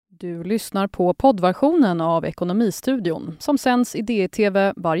Du lyssnar på poddversionen av Ekonomistudion som sänds i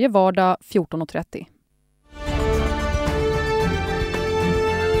DTV varje vardag 14.30.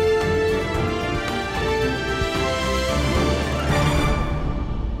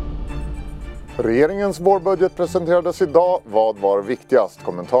 Regeringens vårbudget presenterades idag. Vad var viktigast?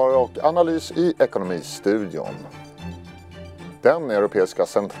 Kommentarer och analys i Ekonomistudion. Den europeiska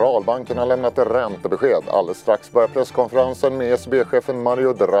centralbanken har lämnat räntebesked. Alldeles strax börjar presskonferensen med ECB-chefen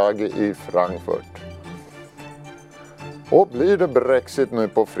Mario Draghi i Frankfurt. Och blir det Brexit nu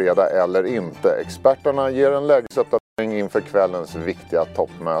på fredag eller inte? Experterna ger en lägesuppdatering inför kvällens viktiga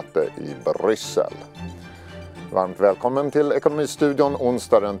toppmöte i Bryssel. Varmt välkommen till Ekonomistudion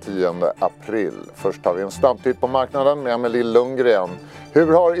onsdag den 10 april. Först har vi en snabbtitt på marknaden med Emelie Lundgren. Hur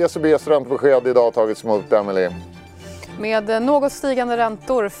har ECBs räntebesked idag tagits emot, Emelie? Med något stigande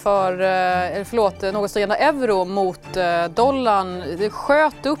räntor något stigande euro mot dollarn. Det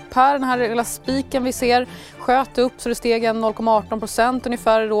sköt upp här, den här lilla spiken vi ser, sköt upp så det steg 0,18%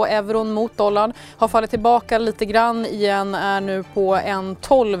 ungefär då, euron mot dollarn. Har fallit tillbaka lite grann igen, är nu på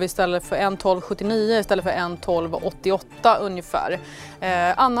 1,12 istället för 1,1279 istället för 1,1288 ungefär.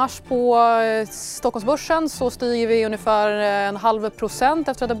 Annars på Stockholmsbörsen så stiger vi ungefär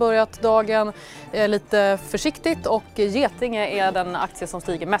 0,5% efter att ha börjat dagen lite försiktigt, och Getinge är den aktie som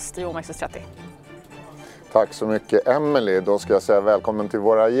stiger mest i OMXS30. Tack så mycket, Emelie. Då ska jag säga välkommen till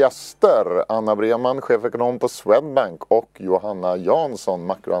våra gäster. Anna Breman, chefekonom på Swedbank, och Johanna Jansson,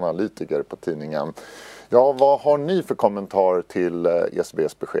 makroanalytiker på tidningen. Ja, vad har ni för kommentar till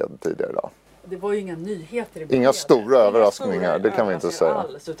ECBs besked tidigare idag? Det var ju inga nyheter i början. Inga stora överraskningar, det kan vi inte säga.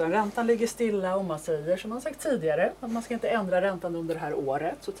 Alls, utan räntan ligger stilla, och man säger som man sagt tidigare att man ska inte ändra räntan under det här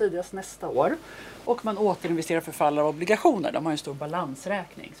året, så tidigast nästa år. Och man återinvesterar förfall av obligationer, de har en stor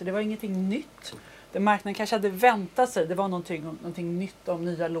balansräkning. Så det var ingenting nytt. Det marknaden kanske hade väntat sig, det var någonting nytt om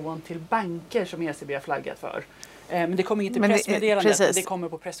nya lån till banker som ECB har flaggat för. Men det kommer inte i pressmeddelandet, det kommer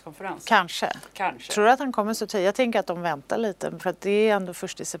på presskonferensen. Kanske. Tror du att han kommer så tidigt? Jag tänker att de väntar lite, för att det är ändå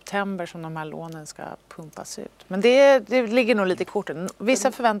först i september som de här lånen ska pumpas ut. Men det ligger nog lite i korten.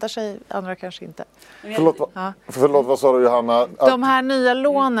 Vissa förväntar sig, andra kanske inte. Förlåt, vad sa du, Johanna? De här nya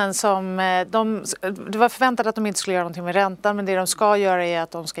lånen det var förväntat att de inte skulle göra någonting med räntan, men det de ska göra är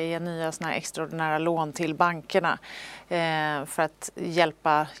att de ska ge nya såna här extraordinära lån till bankerna för att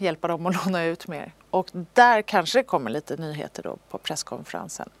hjälpa dem att låna ut mer. Och där kanske det kommer lite nyheter då på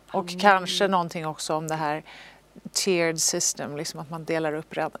presskonferensen. Och kanske någonting också om det här tiered system, liksom att man delar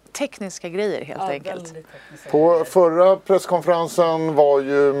upp tekniska grejer helt enkelt. På förra presskonferensen var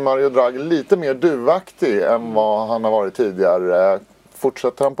ju Mario Draghi lite mer duvaktig än vad han har varit tidigare.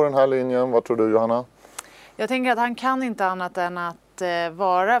 Fortsätter han på den här linjen? Vad tror du, Johanna? Jag tänker att han kan inte annat än att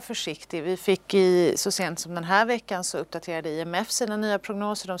vara försiktig. Vi fick så sent som den här veckan så uppdaterade IMF sina nya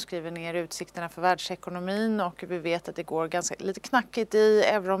prognoser. De skriver ner utsikterna för världsekonomin, och vi vet att det går lite knackigt i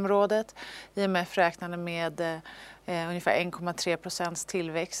euroområdet. IMF räknade med ungefär 1,3%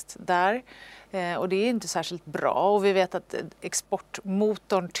 tillväxt där. Och det är inte särskilt bra, och vi vet att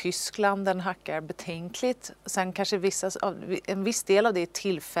exportmotorn Tyskland, den hackar betänkligt. Sen kanske en viss del av det är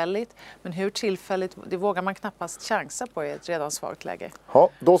tillfälligt, men hur tillfälligt, det vågar man knappast chansa på i ett redan svagt läge. Ja,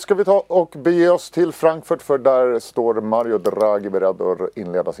 då ska vi ta och bege oss till Frankfurt, för där står Mario Draghi beredd att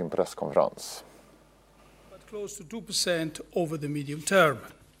inleda sin presskonferens. Close to 2% over the medium term.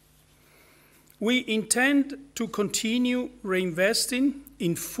 We intend to continue reinvesting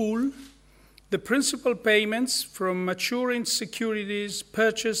in full the principal payments from maturing securities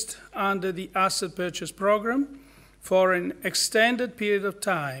purchased under the asset purchase program for an extended period of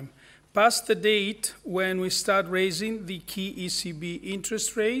time, past the date when we start raising the key ECB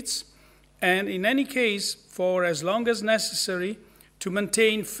interest rates, and in any case for as long as necessary to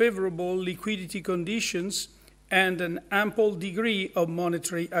maintain favorable liquidity conditions and an ample degree of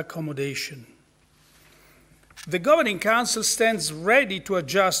monetary accommodation. The Governing Council stands ready to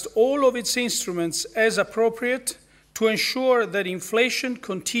adjust all of its instruments as appropriate to ensure that inflation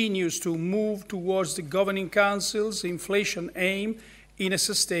continues to move towards the Governing Council's inflation aim in a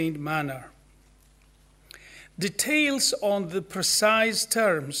sustained manner. Details on the precise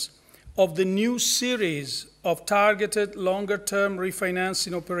terms of the new series of targeted longer-term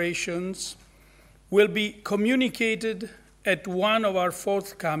refinancing operations will be communicated at one of our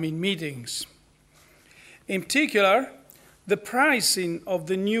forthcoming meetings. In particular, the pricing of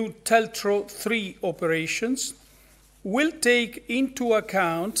the new TLTRO III operations will take into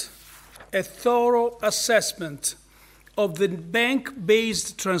account a thorough assessment of the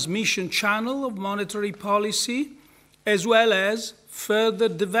bank-based transmission channel of monetary policy, as well as further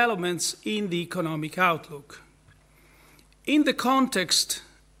developments in the economic outlook. In the context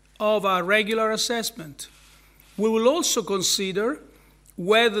of our regular assessment. We will also consider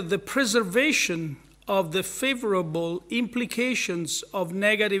whether the preservation of the favorable implications of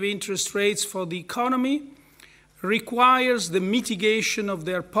negative interest rates for the economy requires the mitigation of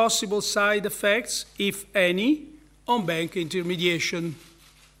their possible side effects, if any, on bank intermediation.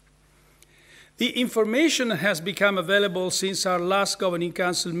 The information that has become available since our last Governing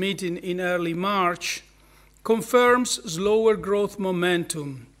Council meeting in early March confirms slower growth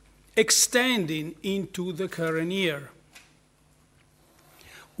momentum extending into the current year.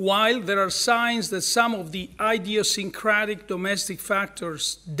 While there are signs that some of the idiosyncratic domestic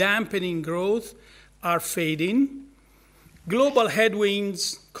factors dampening growth are fading, global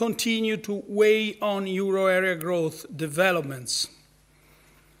headwinds continue to weigh on euro area growth developments.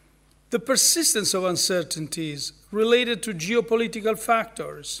 The persistence of uncertainties related to geopolitical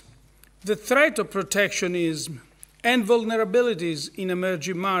factors, the threat of protectionism, and vulnerabilities in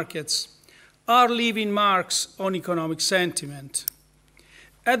emerging markets are leaving marks on economic sentiment.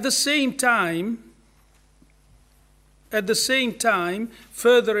 At the same time,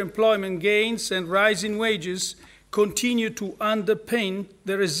 further employment gains and rising wages continue to underpin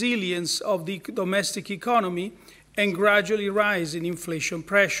the resilience of the domestic economy and gradually rising inflation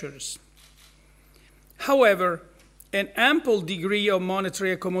pressures. However, an ample degree of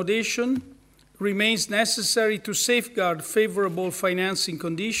monetary accommodation remains necessary to safeguard favorable financing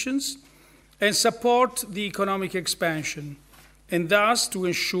conditions and support the economic expansion, and thus to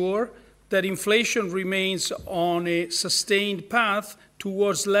ensure that inflation remains on a sustained path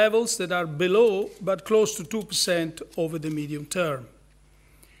towards levels that are below but close to 2% over the medium term.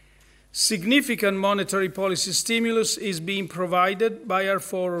 Significant monetary policy stimulus is being provided by our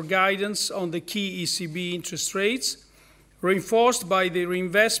forward guidance on the key ECB interest rates, reinforced by the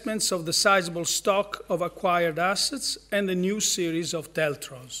reinvestments of the sizable stock of acquired assets and the new series of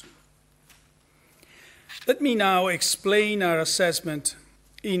TLTROs. Let me now explain our assessment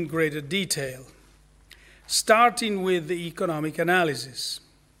in greater detail, starting with the economic analysis.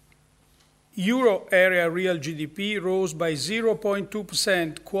 Euro area real GDP rose by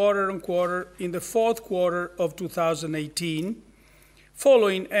 0.2% quarter-on-quarter in the fourth quarter of 2018,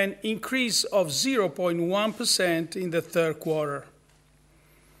 following an increase of 0.1% in the third quarter.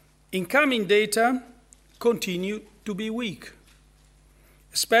 Incoming data continue to be weak,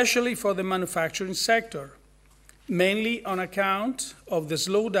 especially for the manufacturing sector, mainly on account of the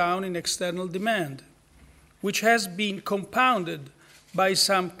slowdown in external demand, which has been compounded by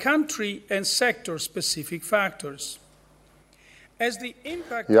some country and sector-specific factors.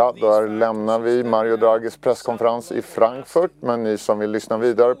 Ja, där lämnar vi Mario Draghis presskonferens i Frankfurt, men ni som vill lyssna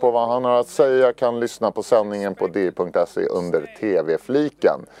vidare på vad han har att säga kan lyssna på sändningen på di.se under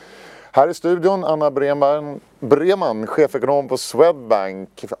TV-fliken. Här i studion, Anna Breman, chefekonom på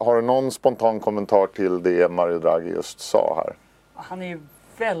Swedbank. Har du någon spontan kommentar till det Mario Draghi just sa här? Han är ju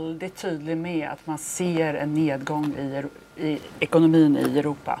väldigt tydlig med att man ser en nedgång i ekonomin i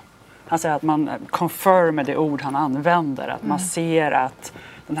Europa. Han säger att man confirmar det ord han använder, att man ser att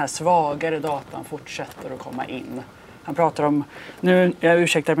den här svagare datan fortsätter att komma in. Han pratar om, nu jag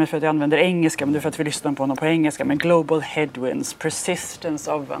ursäktar mig för att jag använder engelska, men det är för att vi lyssnar på honom på engelska, men global headwinds,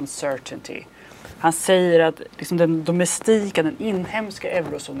 persistence of uncertainty. Han säger att liksom den domestika, den inhemska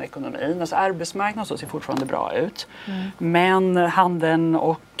eurozonekonomin, alltså arbetsmarknaden så ser fortfarande bra ut. Men handeln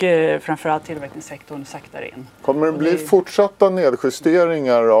och framförallt tillverkningssektorn saktar in. Kommer det bli fortsatta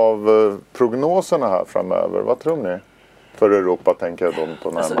nedjusteringar av prognoserna här framöver? Vad tror ni? För Europa tänker jag då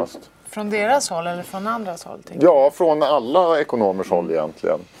på närmast. Från deras håll eller från andras håll? Ja, från alla ekonomers håll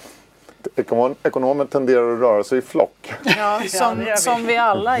egentligen. Ekonomer tenderar att röra sig i flock. Ja, som vi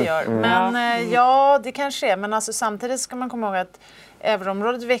alla gör. Men ja, det kanske är. Men alltså, samtidigt ska man komma ihåg att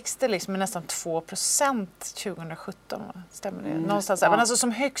euroområdet växte liksom med nästan 2% 2017. Stämmer det? Någonstans. Men alltså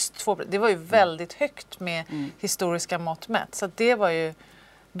som högst 2%. Det var ju väldigt högt med historiska mått mätt. Så det var ju,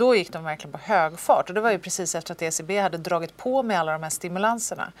 då gick de verkligen på hög fart. Och det var ju precis efter att ECB hade dragit på med alla de här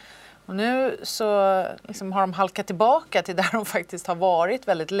stimulanserna. Och nu så liksom har de halkat tillbaka till där de faktiskt har varit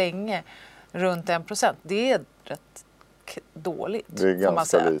väldigt länge, runt 1%. Det är rätt dåligt. Det är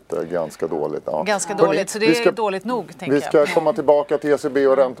ganska dåligt. Ja. Ganska dåligt, så det är dåligt nog, tänker jag. Vi ska komma tillbaka till ECB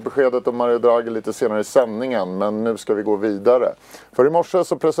och räntebeskedet och Mario Draghi lite senare i sändningen, men nu ska vi gå vidare. För i morse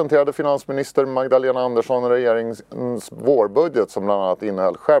så presenterade finansminister Magdalena Andersson regeringens vårbudget som bland annat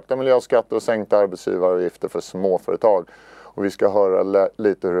innehöll skärpta miljöskatter och sänkta arbetsgivaravgifter för småföretag. Och vi ska höra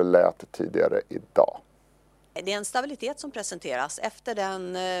lite hur det lät tidigare idag. Det är en stabilitet som presenteras efter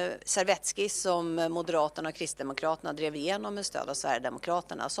den servettskiss som Moderaterna och Kristdemokraterna drev igenom med stöd av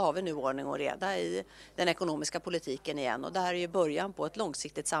Sverigedemokraterna, så har vi nu ordning och reda i den ekonomiska politiken igen, och det här är ju början på ett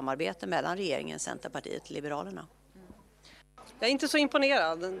långsiktigt samarbete mellan regeringen, Centerpartiet och Liberalerna. Jag är inte så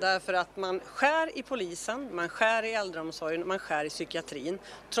imponerad därför att man skär i polisen, man skär i äldreomsorgen, man skär i psykiatrin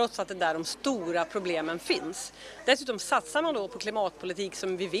trots att det där de stora problemen finns. Dessutom satsar man då på klimatpolitik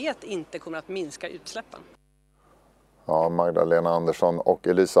som vi vet inte kommer att minska utsläppen. Ja, Magdalena Andersson och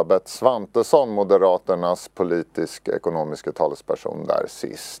Elisabeth Svantesson, Moderaternas ekonomiska talesperson där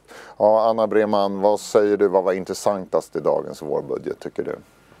sist. Ja, Anna Breman, vad säger du, vad var intressantast i dagens vårbudget tycker du?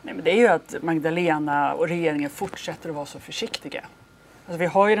 Nej, men det är ju att Magdalena och regeringen fortsätter att vara så försiktiga. Alltså vi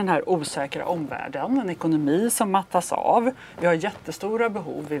har ju den här osäkra omvärlden, en ekonomi som mattas av. Vi har jättestora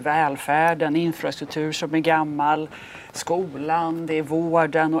behov i välfärden, infrastruktur som är gammal, skolan, det är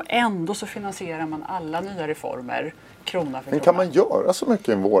vården, och ändå så finansierar man alla nya reformer krona för krona. Men kan man göra så mycket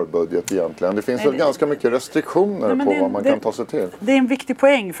i en vårbudget egentligen? Det finns väl ganska mycket restriktioner på vad man kan ta sig till. Det är en viktig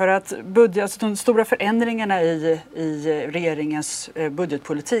poäng för att de stora förändringarna i regeringens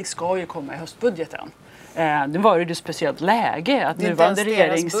budgetpolitik ska ju komma i höstbudgeten. Nu var det ju speciellt läge att nuvarande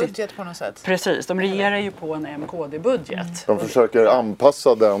regerings budget på något sätt. Precis, de regerar ju på en MKD-budget. De försöker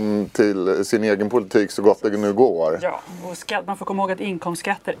anpassa den till sin egen politik så gott det nu går. Ja, och man får komma ihåg att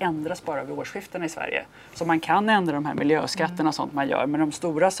inkomstskatter ändras bara vid årsskiftena i Sverige. Så man kan ändra de här miljöskatterna och sånt man gör, men de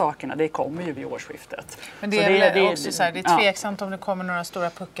stora sakerna det kommer ju vid årsskiftet. Men det är också så här, det är tveksamt om det kommer några stora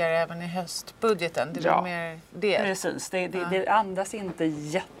puckar även i höstbudgeten. Det är mer det. Precis, det andas inte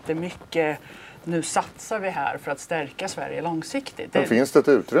jättemycket. Nu satsar vi här för att stärka Sverige långsiktigt. Men finns det ett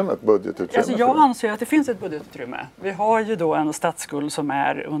utrymme, ett budgetutrymme? Alltså jag anser att det finns ett budgetutrymme. Vi har ju då en statsskuld som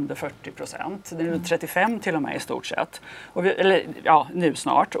är under 40%. Det är 35 till och med i stort sett. Och nu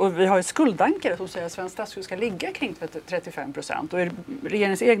snart. Och vi har ett skuldankare som säger att svensk statsskuld ska ligga kring 35%. Och i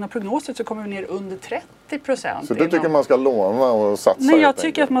regeringens egna prognoser så kommer vi ner under 30%. Så du tycker man ska låna och satsa? Nej, jag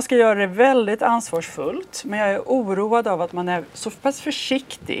tycker att man ska göra det väldigt ansvarsfullt. Men jag är oroad av att man är så pass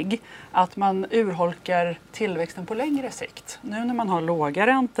försiktig att man urholkar tillväxten på längre sikt. Nu när man har låga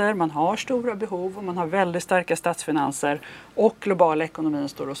räntor, man har stora behov och man har väldigt starka statsfinanser och globala ekonomin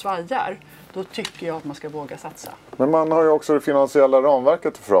står och svajar, då tycker jag att man ska våga satsa. Men man har ju också det finansiella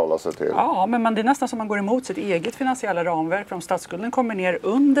ramverket att förhålla sig till. Ja, men det är nästan som man går emot sitt eget finansiella ramverk. För om statsskulden kommer ner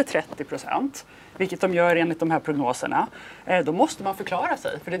under 30%, vilket de gör enligt de här prognoserna, då måste man förklara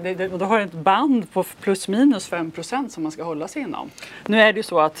sig. För då har ett band på plus minus 5% som man ska hålla sig inom. Nu är det ju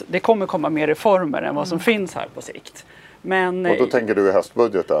så att det kommer komma mer reformer än vad som finns här på sikt. Men, och då tänker du i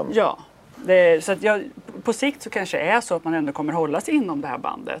höstbudgeten? Ja. Så att på sikt så kanske det är så att man ändå kommer hålla sig inom det här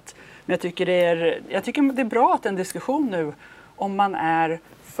bandet. Men jag tycker det är bra att en diskussion nu om man är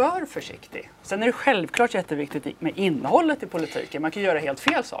för försiktig. Sen är det självklart jätteviktigt med innehållet i politiken. Man kan göra helt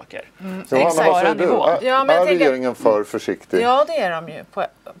fel saker. Johanna, vad säger du? Är regeringen för försiktig? Ja, det är de ju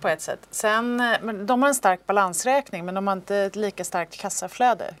på ett sätt. Sen, men de har en stark balansräkning, men de har inte ett lika starkt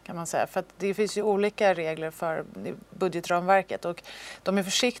kassaflöde kan man säga. För att det finns ju olika regler för budgetramverket och de är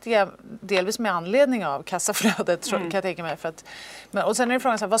försiktiga delvis med anledning av kassaflödet kan jag tänka mig. Och sen är det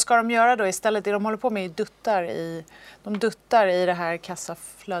frågan så här, vad ska de göra då istället? Det de håller på med är duttar i det här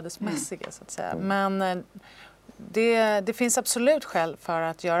kassaflödesmässiga så att säga. Men det finns absolut skäl för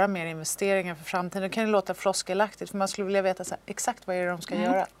att göra mer investeringar för framtiden. Det kan ju låta floskelaktigt för man skulle vilja veta så här, exakt vad är det de ska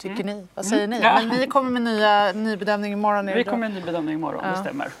göra, tycker ni? Vad säger ni? Ja. Men ni kommer med ny bedömning imorgon. Vi kommer med ny bedömning imorgon, det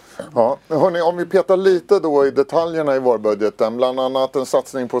stämmer. Ja, hörni, om vi petar lite då i detaljerna i vårbudgeten, bland annat en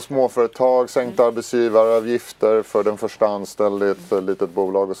satsning på småföretag, sänkta arbetsgivaravgifter för den första anställda i ett litet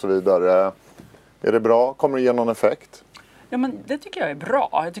bolag och så vidare. Är det bra? Kommer det ge någon effekt? Ja, men det tycker jag är bra.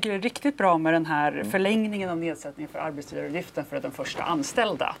 Jag tycker det är riktigt bra med den här förlängningen av nedsättningen för arbetsgivaravgiften för den första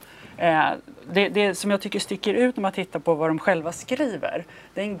anställda. Det som jag tycker sticker ut när man tittar på vad de själva skriver,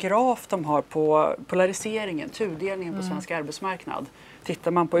 det är en graf de har på polariseringen, tudelningen på svensk arbetsmarknad.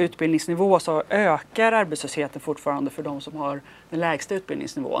 Tittar man på utbildningsnivå så ökar arbetslösheten fortfarande för de som har den lägsta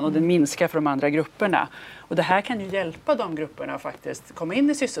utbildningsnivån och den minskar för de andra grupperna. Och det här kan ju hjälpa de grupperna att faktiskt komma in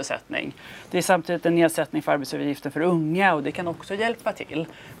i sysselsättning. Det är samtidigt en nedsättning för arbetsgivaravgiften för unga och det kan också hjälpa till.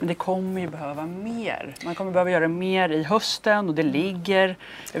 Men det kommer ju behöva mer. Man kommer behöva göra mer i hösten och det ligger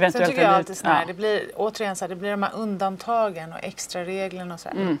eventuellt... Sen tycker jag alltid snarare, det blir återigen så här, det blir de här undantagen och extra reglerna och så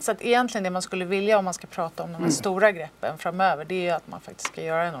här. Så att egentligen det man skulle vilja om man ska prata om de här stora greppen framöver, det är ju att man faktiskt ska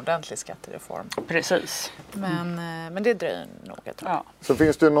göra en ordentlig skattereform. Precis. Men det dröjer nog, jag tror. Ja. Så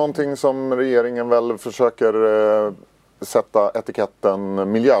finns det ju någonting som regeringen väl försöker sätta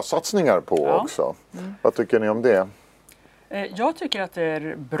etiketten miljösatsningar på också. Vad tycker ni om det? Jag tycker att det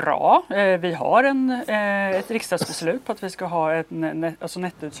är bra. Vi har ett riksdagsbeslut på att vi ska ha ett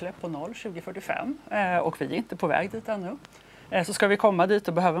nettoutsläpp på 0 2045 och vi är inte på väg dit ännu. Så ska vi komma dit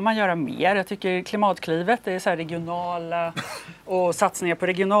och behöver man göra mer. Jag tycker klimatklivet är så här regionala och satsningar på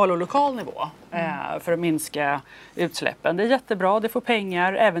regional och lokal nivå för att minska utsläppen. Det är jättebra, det får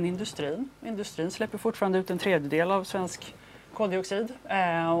pengar, även industrin. Industrin släpper fortfarande ut 1/3 av svensk koldioxid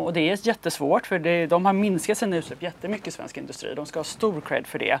och det är jättesvårt för de har minskat sina utsläpp jättemycket, svensk industri. De ska ha stor cred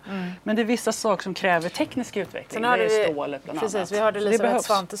för det. Men det är vissa saker som kräver teknisk utveckling. Det är stålet bland annat. Precis, vi hörde Elisabeth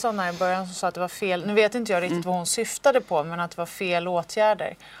Svantesson här i början som sa att det var fel. Nu vet inte jag riktigt vad hon syftade på, men att det var fel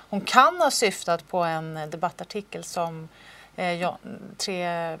åtgärder. Hon kan ha syftat på en debattartikel som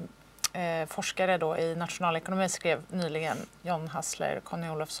 3 forskare då i nationalekonomi skrev nyligen, John Hassler, Conny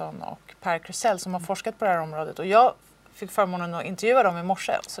Olofsson och Per Krusell som har forskat på det här området. Och jag fick förmånen att intervjua dem i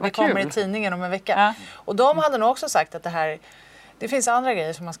morse, så det kommer i tidningen om en vecka. Ja. Och de hade nog också sagt att det finns andra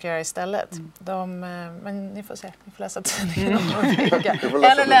grejer som man ska göra istället. Men ni får se, ni får läsa tidningen om en vecka.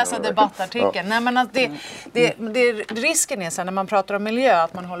 Eller läsa debattartikeln. Ja. Nej, men att risken är så när man pratar om miljö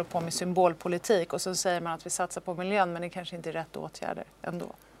att man håller på med symbolpolitik och så säger man att vi satsar på miljön, men det kanske inte är rätt åtgärder ändå.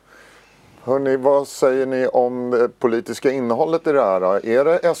 Hörrni, vad säger ni om det politiska innehållet i det här då? Är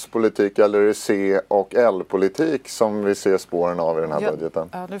det S-politik eller är det C- och L-politik som vi ser spåren av i den här budgeten?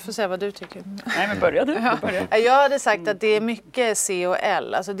 Ja, du får säga vad du tycker. Nej, men börja du. Jag hade sagt att det är mycket C och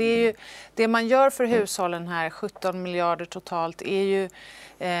L. Alltså det är ju, det man gör för hushållen här, 17 miljarder totalt, är ju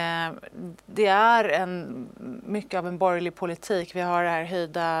det är mycket av en borgerlig politik. Vi har det här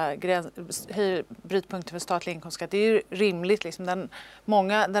höjda brytpunkter för statlig inkomstskatt. Det är ju rimligt. Liksom.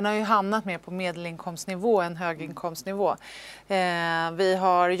 Den har ju hamnat mer på medelinkomstnivå än höginkomstnivå. Vi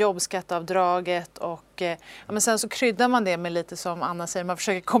har jobbskatteavdraget och men sen så kryddar man det med lite som Anna säger. Man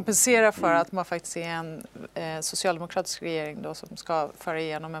försöker kompensera för att man faktiskt är en socialdemokratisk regering då, som ska föra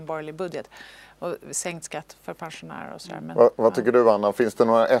igenom en borgerlig budget. Och sänkt skatt för pensionärer och sådär. Men, vad tycker du, Anna? Finns det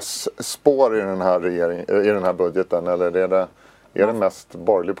några S-spår i den här budgeten eller är det mest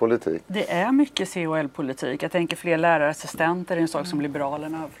borgerlig politik? Det är mycket COL-politik. Jag tänker fler lärarassistenter är en sak som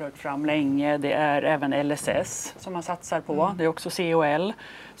Liberalerna har fört fram länge. Det är även LSS som man satsar på. Det är också COL.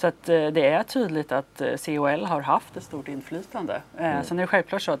 Så att det är tydligt att COL har haft ett stort inflytande. Sen är det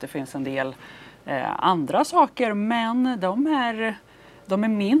självklart så att det finns en del andra saker, men de är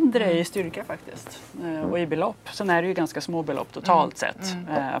mindre i styrka faktiskt och i belopp. Sen är det ju ganska små belopp totalt sett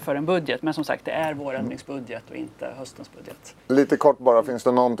för en budget. Men som sagt, det är vår ändringsbudget och inte höstens budget. Lite kort bara, finns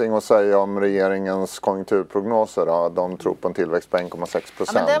det någonting att säga om regeringens konjunkturprognoser då? De tror på en tillväxt på 1,6%. Ja,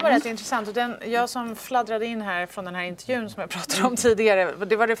 men det var rätt intressant. Och jag som fladdrade in här från den här intervjun som jag pratade om tidigare.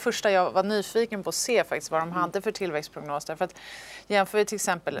 Det var det första jag var nyfiken på att se faktiskt vad de hade för tillväxtprognos. Därför att jämför vi till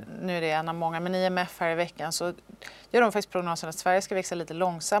exempel, nu är det en av många, men IMF här i veckan så gör de faktiskt prognosen att Sverige ska växa lite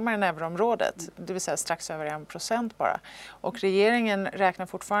långsammare än euroområdet, det vill säga strax över 1% bara. Och regeringen räknar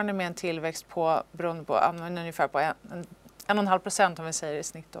fortfarande med en tillväxt på ungefär på 1,5% om vi säger i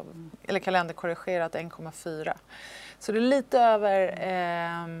snitt, eller kalenderkorrigerat 1,4. Så det är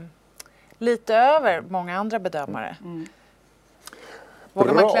lite över många andra bedömare.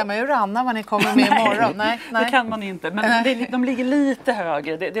 Vågar man klämma ur Anna vad ni kommer med imorgon? Nej, det kan man inte. Men de ligger lite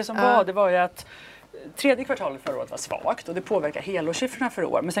högre. Det som var ju att tredje kvartalet förra året var svagt och det påverkar helårssiffrorna för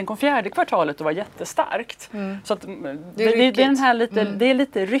år. Men sen kom fjärde kvartalet och var jättestarkt. Så att det är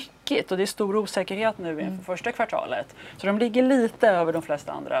lite ryckigt och det är stor osäkerhet nu inför första kvartalet. Så de ligger lite över de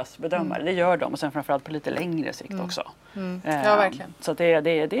flesta andras bedömare. Det gör de och sen framförallt på lite längre sikt också. Ja, verkligen. Så att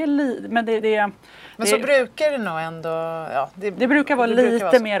men så brukar det nog ändå... Ja, det brukar vara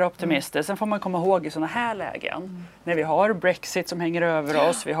lite mer optimistiskt. Sen får man komma ihåg i sådana här lägen. När vi har Brexit som hänger över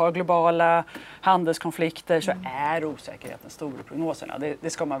oss, vi har globala handelskonflikter, så är osäkerheten stor i prognoserna. Det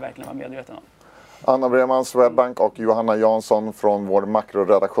ska man verkligen vara medveten om. Anna Breman, Swedbank och Johanna Jansson från vår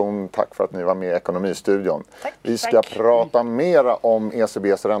makroredaktion. Tack för att ni var med i Ekonomistudion. Vi ska prata mera om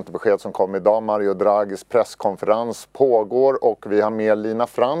ECBs räntebesked som kom idag. Mario Draghis presskonferens pågår och vi har med Lina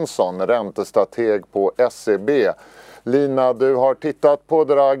Fransson, räntestrateg på SEB. Lina, du har tittat på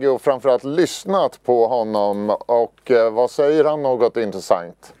Draghi och framförallt lyssnat på honom. Och vad säger han något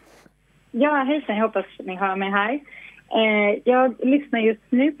intressant? Ja, hejsan. Jag hoppas ni hör mig här. Jag lyssnar just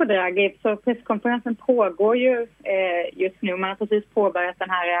nu på Draghi, så presskonferensen pågår ju just nu. Man har precis påbörjat den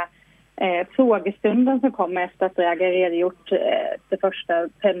här frågestunden som kommer efter att Draghi redogjort det första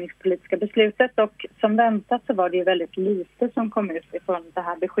penningpolitiska beslutet. Och som väntat så var det ju väldigt lite som kom ut ifrån det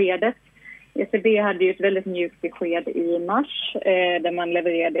här beskedet. ECB hade ju ett väldigt mjukt besked i mars där man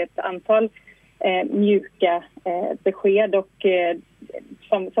levererade ett antal mjuka besked, och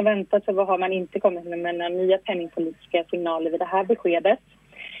som väntat så har man inte kommit med några nya penningpolitiska signaler vid det här beskedet.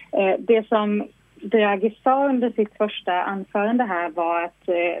 Det som Draghi sa under sitt första anförande här var att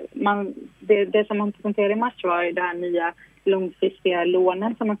det som man presenterade i mars var det här nya långfristiga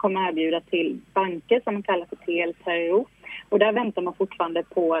lånen som man kommer erbjuda till banker som man kallar för TLTRO. Och där väntar man fortfarande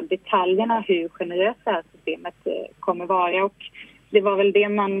på detaljerna hur generöst det här systemet kommer vara, och det var väl det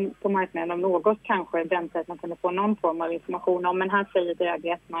man på marknaden om något kanske väntade att man kunde få någon form av information om. Men här säger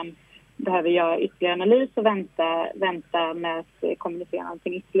Draghi att man behöver göra ytterligare analys och vänta med att kommunicera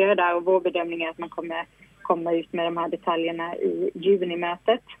någonting ytterligare där. Och vår bedömning är att man kommer komma ut med de här detaljerna i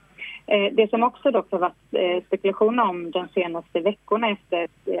junimötet. Det som också dock har varit spekulationer om de senaste veckorna efter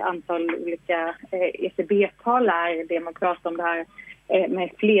ett antal olika ECB-tal är det man pratar om det här med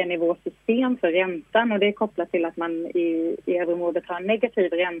flernivåsystem för räntan, och det är kopplat till att man i euroområdet har en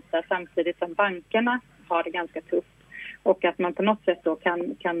negativ ränta samtidigt som bankerna har det ganska tufft, och att man på något sätt då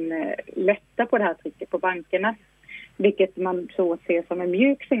kan lätta på det här trycket på bankerna, vilket man så ser som en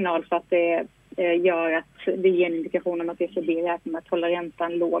mjuk signal för att det gör att det ger en indikation om att ECB räknar med att hålla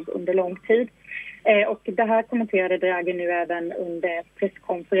räntan låg under lång tid. Och det här kommenterade Draghi nu även under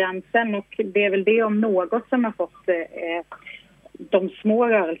presskonferensen, och det är väl det om något som har fått de små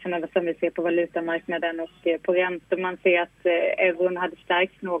rörelserna som vi ser på valutamarknaden och på räntor. Man ser att euron hade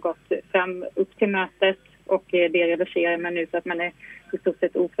stärkt något fram upp till mötet, och det reducerar man nu så att man är i stort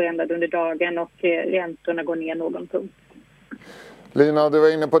sett oförändrad under dagen, och räntorna går ner någon punkt. Lina, du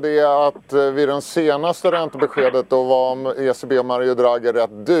var inne på det att vid den senaste räntebeskedet då var ECB och Mario Draghi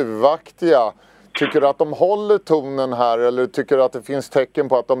rätt duvaktiga. Tycker du att de håller tonen här, eller tycker du att det finns tecken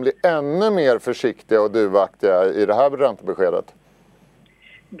på att de blir ännu mer försiktiga och duvaktiga i det här räntebeskedet?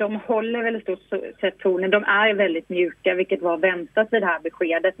 De håller väldigt stort sett tonen. De är väldigt mjuka, vilket var väntat vid det här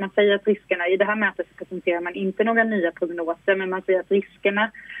beskedet. Man säger att riskerna, i det här mötet så presenterar man inte några nya prognoser, men man säger att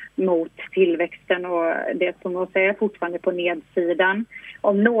riskerna mot tillväxten och det prognoser är fortfarande på nedsidan.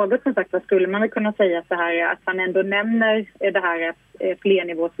 Om något, som sagt, skulle man kunna säga så här att han ändå nämner det här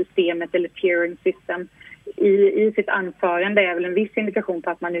flernivåsystemet eller tiering system i sitt anförande är väl en viss indikation på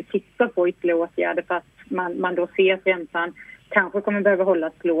att man nu tittar på ytterligare åtgärder för att man då ser att räntan kanske kommer behöva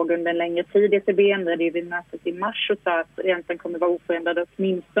hållas låg under en längre tid. ECB ändrade ju vid mötet i mars och sa att räntan kommer vara oförändrad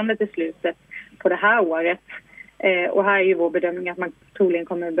åtminstone till slutet på det här året. Och här är ju vår bedömning att man troligen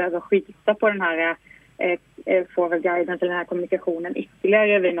kommer behöva skjuta på den här forward guidance eller den här kommunikationen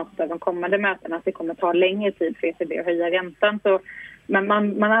ytterligare vid något av de kommande mötena. Att det kommer ta längre tid för ECB att höja räntan. Så, men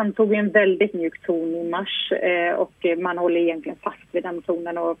man antog en väldigt mjuk ton i mars och man håller egentligen fast vid den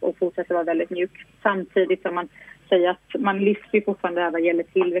tonen och fortsätter vara väldigt mjuk. Samtidigt som man säger att man lyfter fortfarande vad gäller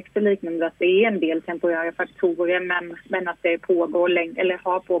tillväxt och liknande, att det är en del temporära faktorer men att det pågår länge, eller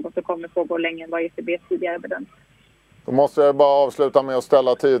har pågått och kommer pågå längre än vad ECB tidigare bedömt. Då måste jag bara avsluta med att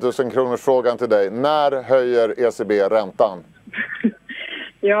ställa 10 000 kronors frågan till dig. När höjer ECB räntan?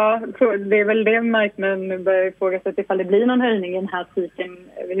 Ja, det är väl det marknaden börjar ifrågasätta ifall det blir någon höjning i den här cykeln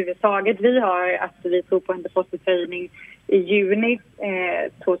överhuvudtaget. Vi har att vi tror på en deposithöjning i juni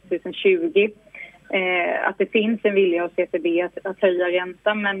 2020. Att det finns en vilja hos ECB att höja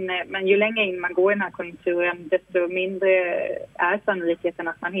räntan, men ju längre in man går i den här konjunkturen desto mindre är sannolikheten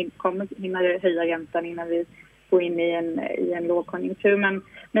att man kommer hinna höja räntan innan vi går in i en lågkonjunktur.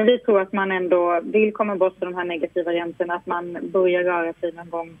 Men vi tror att man ändå vill komma bort från de här negativa räntorna, att man börjar röra sig någon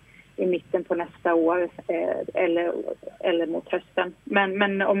gång i mitten på nästa år eller mot hösten.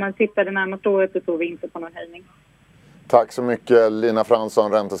 Men om man tittar det närmaste året så tror vi inte på någon höjning. Tack så mycket Lina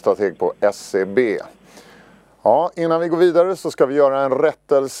Fransson, räntestrateg på SEB. Ja, innan vi går vidare så ska vi göra en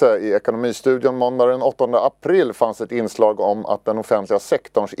rättelse. I Ekonomistudion måndag den 8 april fanns ett inslag om att den offentliga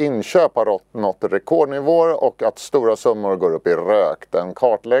sektorns inköp har nått rekordnivåer och att stora summor går upp i rök. Den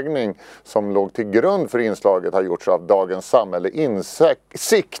kartläggning som låg till grund för inslaget har gjorts av Dagens Samhälle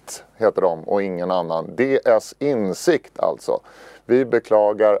Insikt, heter de, och ingen annan. DS Insikt alltså. Vi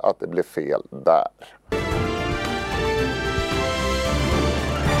beklagar att det blev fel där.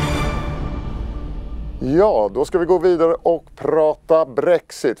 Ja, då ska vi gå vidare och prata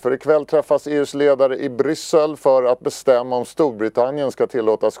Brexit. För ikväll träffas EUs ledare i Bryssel för att bestämma om Storbritannien ska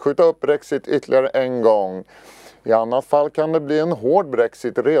tillåtas skjuta upp Brexit ytterligare en gång. I annat fall kan det bli en hård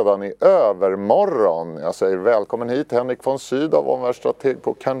Brexit redan i övermorgon. Jag säger välkommen hit Henrik von Sydow, omvärldsstrateg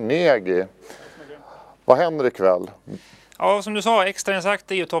på Carnegie. Vad händer ikväll? Ja, som du sa,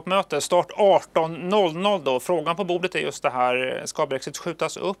 extrainsatt EU-toppmöte, start 18.00 då. Frågan på bordet är just det här, ska Brexit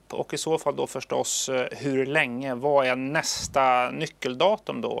skjutas upp och i så fall då förstås hur länge? Vad är nästa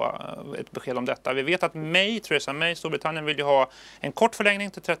nyckeldatum då? Ett besked om detta. Vi vet att Theresa May, Storbritannien vill ju ha en kort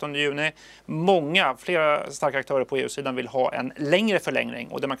förlängning till 13 juni. Flera starka aktörer på EU-sidan vill ha en längre förlängning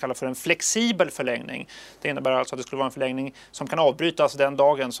och det man kallar för en flexibel förlängning. Det innebär alltså att det skulle vara en förlängning som kan avbrytas den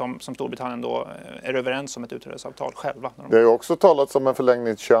dagen som Storbritannien då är överens om ett utträdesavtal själva. Det har ju också talats om en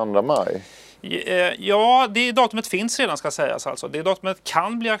förlängning till 22 maj. Ja, det datumet finns redan ska sägas alltså. Det datumet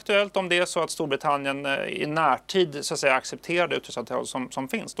kan bli aktuellt om det är så att Storbritannien i närtid så att säga accepterar det utträdesavtal som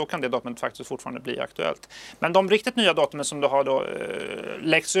finns. Då kan det datumet faktiskt fortfarande bli aktuellt. Men de riktigt nya datumen som det har då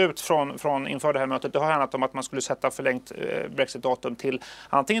läckts ut från inför det här mötet, det har handlat om att man skulle sätta förlängt Brexit-datum till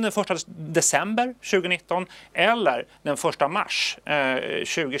antingen den 1 december 2019 eller den 1 mars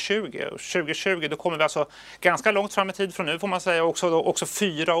 2020. 2020 då kommer vi alltså ganska långt fram i tid från nu får man säga, också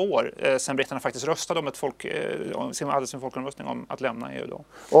 4 år sen britterna faktiskt röstade om hade sin folkomröstning om att lämna EU då.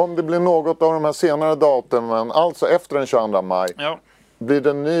 Om det blir något av de här senare datumen, alltså efter den 22 maj, ja.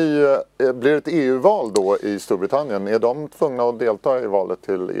 Blir det ett EU-val då i Storbritannien? Är de tvungna att delta i valet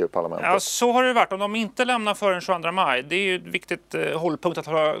till EU-parlamentet? Ja, så har det varit. Om de inte lämnar före den 22 maj, det är ju ett viktigt hållpunkt att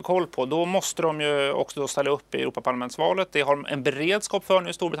ha koll på. Då måste de ju också ställa upp i Europaparlamentsvalet. Det har en beredskap för nu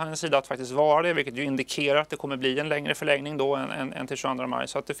i Storbritanniens sida att faktiskt vara det, vilket ju indikerar att det kommer bli en längre förlängning då än till 22 maj.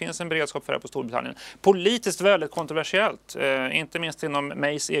 Så att det finns en beredskap för det på Storbritannien. Politiskt väldigt kontroversiellt, inte minst inom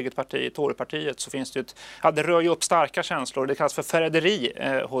Mays eget parti, Torypartiet, så finns det ju det rör ju upp starka känslor. Det kallas för förräderi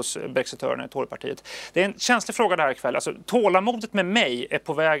hos brexitörerna i Torypartiet. Det är en känslig fråga det här ikväll. Alltså, tålamodet med May är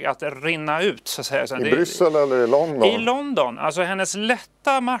på väg att rinna ut. Så att säga. I Bryssel eller i London? I London. Alltså hennes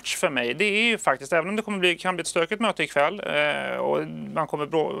lätta match för mig, det är ju faktiskt, även om det kan bli ett stökigt möte ikväll och man kommer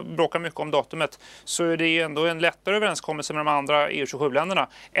bråka mycket om datumet, så är det ändå en lättare överenskommelse med de andra EU27-länderna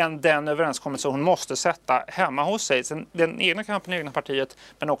än den överenskommelse hon måste sätta hemma hos sig. Sen, den egna kampen i egna partiet,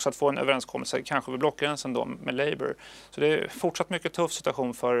 men också att få en överenskommelse kanske vid blockgränsen då med Labour. Så det är fortsatt mycket tuff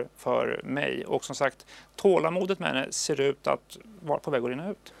situation för mig. Och som sagt, tålamodet med henne ser ut att vara på väg att rinna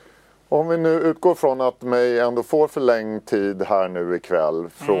ut. Om vi nu utgår från att May ändå får förlängd tid här nu ikväll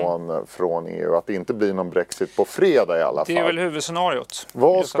från EU, att det inte blir någon Brexit på fredag i alla fall. Det är väl huvudscenariot.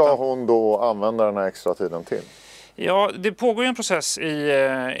 Vad ska hon då använda den här extra tiden till? Ja, det pågår ju en process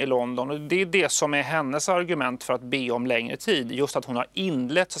i London och det är det som är hennes argument för att be om längre tid. Just att hon har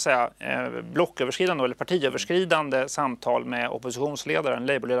inlett så att säga blocköverskridande eller partiöverskridande samtal med oppositionsledaren,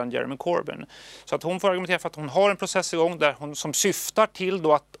 Labourledaren Jeremy Corbyn. Så att hon får argumentera för att hon har en process igång där hon som syftar till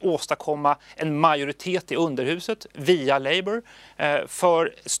då att åstadkomma en majoritet i underhuset via Labour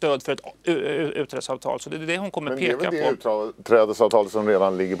för stöd för ett utträdesavtal. Så det är det hon kommer peka på. Men det är väl det utträdesavtal som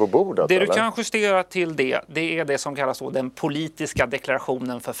redan ligger på bordet? Det eller? Du kan justera till det är det som kallas då den politiska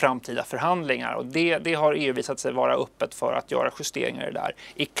deklarationen för framtida förhandlingar. Och det har EU visat sig vara öppet för att göra justeringar i det där.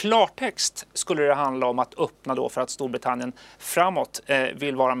 I klartext skulle det handla om att öppna då för att Storbritannien framåt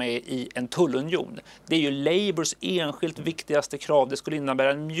vill vara med i en tullunion. Det är ju Labours enskilt viktigaste krav. Det skulle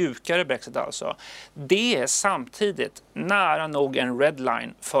innebära en mjukare Brexit alltså. Det är samtidigt nära nog en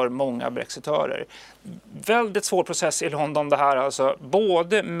redline för många brexitörer. Väldigt svår process i London det här alltså.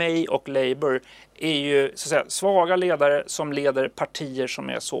 Både May och Labour är ju så att säga, svaga ledare som leder partier som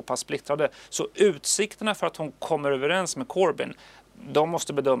är så pass splittrade. Så utsikterna för att hon kommer överens med Corbyn, de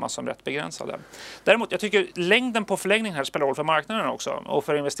måste bedömas som rätt begränsade. Däremot, jag tycker längden på förlängningen här spelar roll för marknaden också och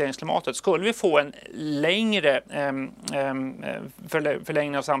för investeringsklimatet. Skulle vi få en längre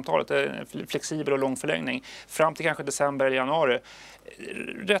förlängning av samtalet, en flexibel och lång förlängning fram till kanske december eller januari,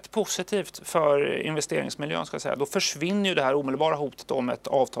 rätt positivt för investeringsmiljön ska jag säga. Då försvinner ju det här omedelbara hotet om ett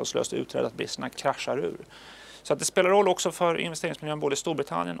avtalslöst utträde, att britterna kraschar ur. Så att det spelar roll också för investeringsmiljön både i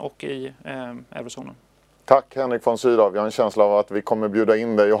Storbritannien och i eurozonen. Tack Henrik von Sydow. Jag har en känsla av att vi kommer bjuda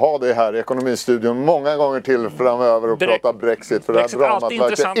in dig och ha dig här i Ekonomistudion många gånger till framöver och prata Brexit. För Brexit, det här dramat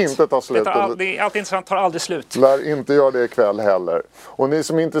verkar inte ta slut. Allt intressant tar aldrig slut. Lär inte göra det ikväll heller. Och ni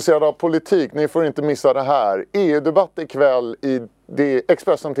som är intresserade av politik, ni får inte missa det här. EU-debatt ikväll i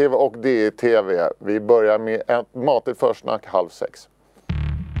Expressen TV och DTV. Vi börjar med ett matigt försnack 5:30.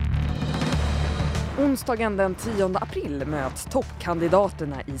 Onsdagen den 10 april möts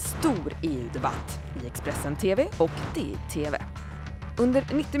toppkandidaterna i stor EU-debatt i Expressen TV och DTV. Under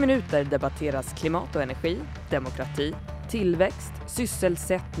 90 minuter debatteras klimat och energi, demokrati, tillväxt,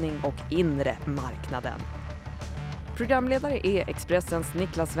 sysselsättning och inre marknaden. Programledare är Expressens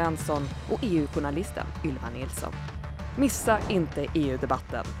Niklas Svensson och EU-journalisten Ylva Nilsson. Missa inte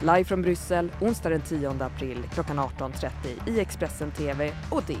EU-debatten live från Bryssel onsdag den 10 april klockan 18:30 i Expressen TV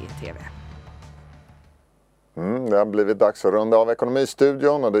och DTV. Det har blivit dags att runda av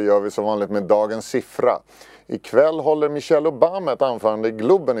Ekonomistudion och det gör vi som vanligt med dagens siffra. Ikväll håller Michelle Obama ett anförande i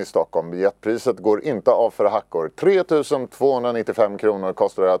Globen i Stockholm. Biljettpriset går inte av för hackor. 3 295 kronor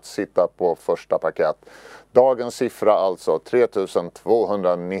kostar det att sitta på första parkett. Dagens siffra alltså 3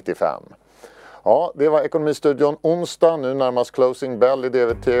 295. Ja, det var Ekonomistudion onsdag. Nu närmast closing bell i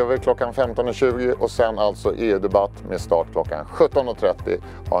DVTV klockan 15.20 och sen alltså EU-debatt med start klockan 17.30.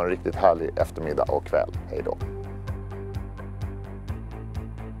 Ha en riktigt härlig eftermiddag och kväll. Hej då!